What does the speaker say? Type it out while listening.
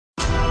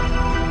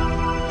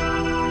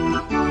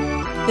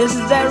This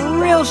is that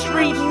real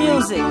street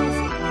music,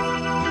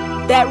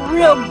 that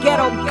real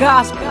ghetto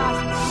gospel.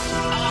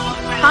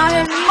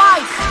 Iron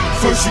Mike.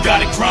 First you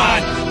gotta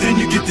grind, then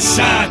you get to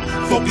shine.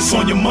 Focus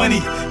on your money,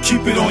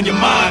 keep it on your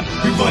mind.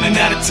 We running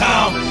out of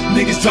time,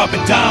 niggas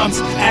dropping dimes,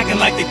 acting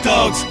like they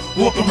thugs,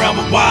 walk around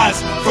with wise.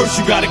 First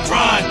you gotta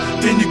grind,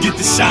 then you get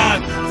to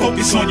shine.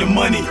 Focus on your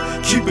money,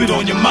 keep it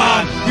on your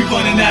mind. We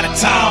running out of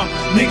time,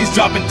 niggas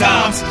dropping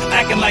dimes,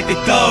 acting like they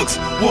thugs,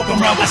 walk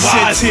around with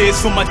wise. I shed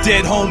tears for my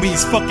dead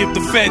homies, fuck if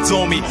the feds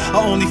on me.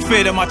 I only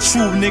fear that my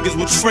true niggas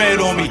would tread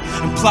on me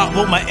and plot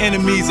with my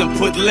enemies and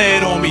put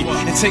lead on me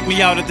and take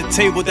me out at the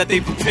table that they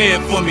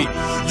prepared for me.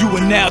 You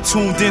are now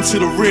tuned into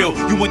the real.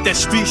 You want that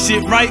street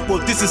shit right? Well,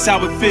 this is how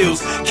it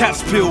feels.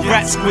 Caps peel,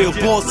 rats squeal,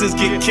 bosses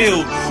get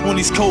killed on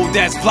these cold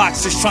ass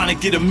blocks just trying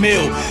to get a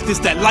meal. This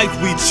that life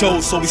we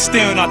chose, so we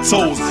stay on our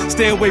toes.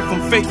 Stay away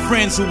from fake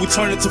friends who will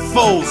turn into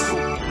foes.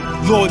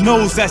 Lord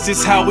knows that's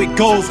just how it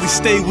goes. We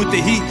stay with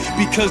the heat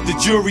because the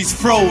jury's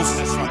froze.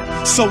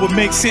 So it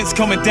makes sense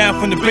coming down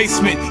from the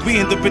basement. We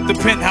end up at the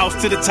penthouse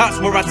to the tops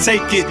where I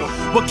take it.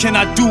 What can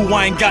I do?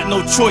 I ain't got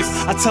no choice.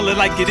 I tell it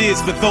like it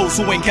is for those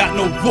who ain't got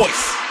no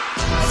voice.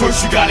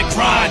 First you gotta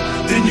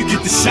grind, then you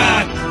get to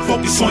shine.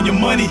 Focus on your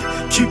money,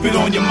 keep it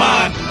on your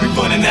mind. We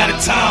running out of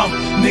time,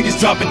 niggas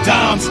dropping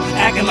dimes,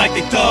 acting like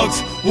they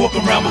thugs, walk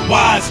around with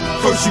wise.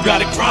 First you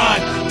gotta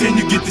grind, then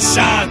you get to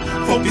shine.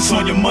 Focus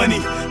on your money,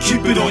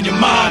 keep it on your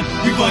mind.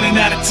 We running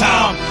out of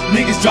time,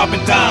 niggas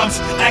dropping dimes,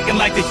 acting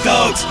like they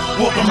thugs,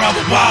 walk around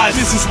with wise.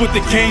 This is what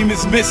the game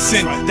is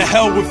missing. The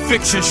hell with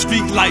fiction,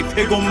 street life,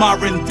 here go my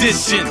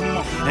rendition.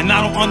 And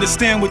I don't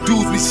understand what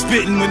dudes be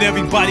spitting when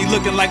everybody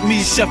looking like me,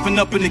 chefing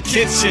up in the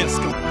kitchen.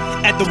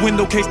 At the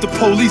window case the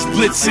police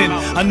blitzing.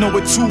 I know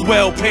it too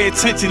well, pay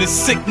attention, it's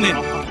sickening.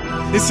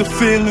 It's a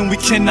feeling we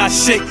cannot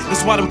shake.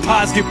 That's why them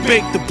pies get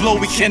baked, the blow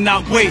we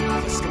cannot wait.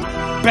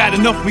 Bad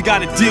enough we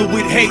gotta deal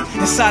with hate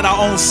inside our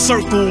own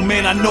circle,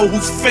 man. I know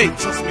who's fake,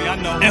 trust me, I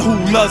know. And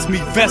who loves me,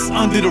 vest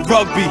under the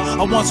rugby.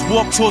 I once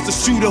walked towards the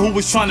shooter who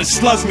was trying to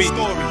slug me.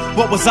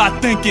 What was I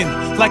thinking?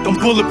 Like I'm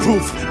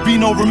bulletproof.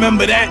 Bino,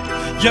 remember that?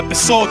 Yep,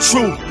 it's all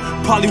true.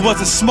 Probably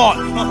wasn't smart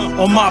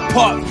on my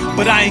part,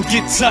 but I ain't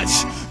get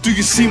touched. Do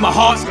you see my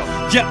heart?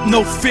 Yep,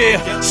 no fear,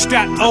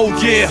 strapped, oh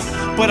yeah.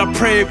 But I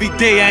pray every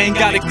day I ain't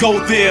gotta go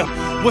there.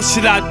 What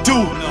should I do?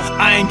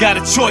 I ain't got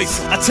a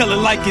choice. I tell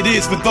it like it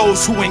is for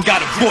those who ain't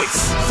got a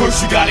voice.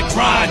 First you gotta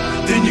grind,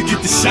 then you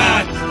get to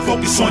shine.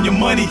 Focus on your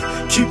money,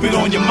 keep it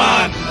on your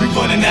mind. We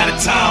running out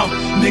of time,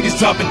 niggas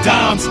dropping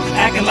dimes,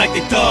 acting like they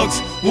thugs,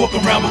 walk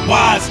around with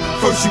wise.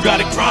 First you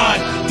gotta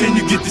grind, then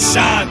you get to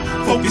shine.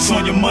 Focus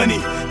on your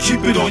money, keep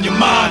it on your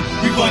mind.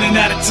 We running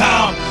out of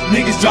time,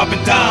 niggas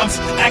dropping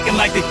dimes, acting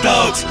like they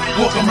thugs,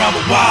 walk around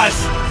with wise.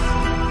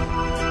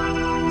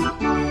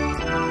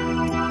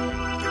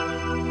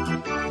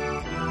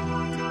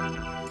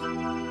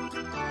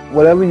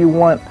 Whatever you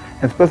want,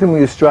 especially when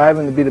you're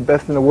striving to be the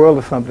best in the world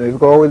or something, there's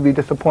going to always be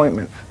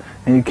disappointments.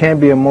 And you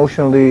can't be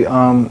emotionally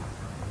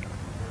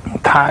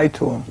tied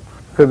to them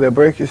because they'll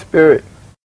break your spirit.